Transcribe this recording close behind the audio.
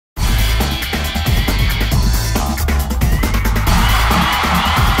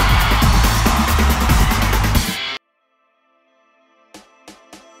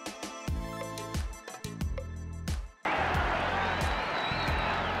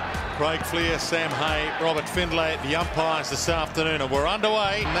Craig Fleer, Sam Hay, Robert Findlay, the umpires this afternoon, and we're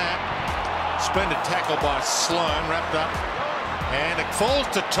underway. And that splendid tackle by Sloan, wrapped up, and it falls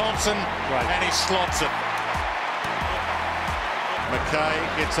to Thompson, and he slots it. McKay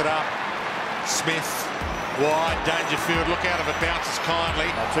gets it up. Smith wide, Dangerfield, look out if it bounces kindly,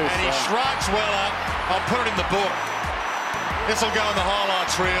 and he shrugs well up. I'll put it in the book. This will go in the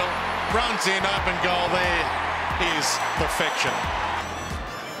highlights reel. Runs in, open goal there is perfection.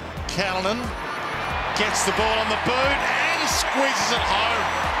 Callanan gets the ball on the boot and squeezes it home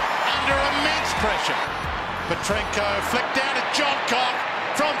under immense pressure. Petrenko flicked down to Johncock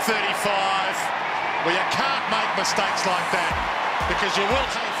from 35. Well, you can't make mistakes like that because you will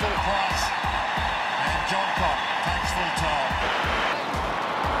pay full price. And Johncock takes full time.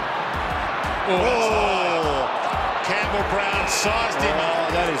 Campbell Brown sized him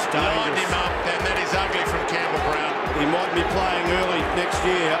up. That is dangerous. Lined him up, and that is ugly from Campbell Brown. He might be playing early next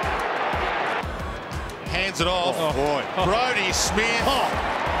year. Hands it off. Oh, boy. Brodie Smith.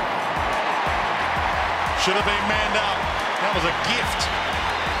 Should have been manned up. That was a gift.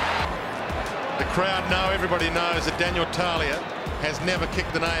 The crowd know, everybody knows that Daniel Talia has never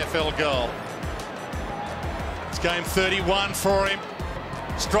kicked an AFL goal. It's game 31 for him.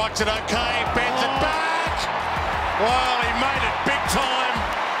 Strikes it okay, bends it back. Well, he made it big time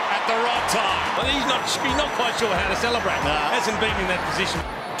at the right time. Well, he's not quite sure how to celebrate. No. Hasn't been in that position.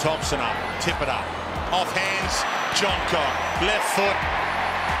 Thompson up, tip it up. Off hands, Johncock. Left foot.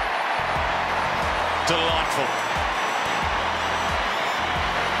 Delightful.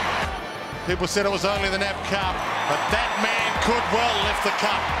 People said it was only the NAB Cup, but that man could well lift the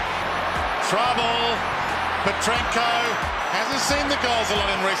cup. Trouble. Petrenko hasn't seen the goals a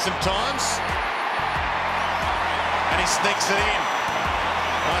lot in recent times. And he sneaks it in.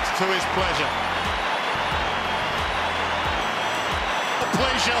 That's to his pleasure.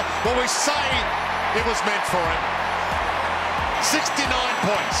 Pleasure, well, we say it was meant for him. 69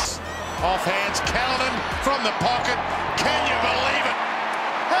 points. Off hands, Callanan from the pocket. Can you believe it?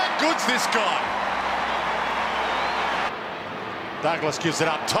 How good's this guy? Douglas gives it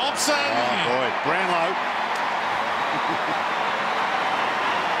up. Thompson! Oh, boy. Brownlow.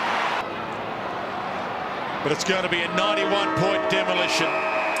 But it's going to be a 91-point demolition.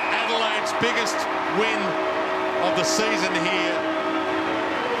 Adelaide's biggest win of the season here.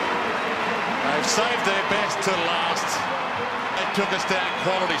 They've saved their best to last. They took us down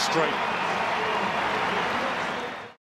Quality Street.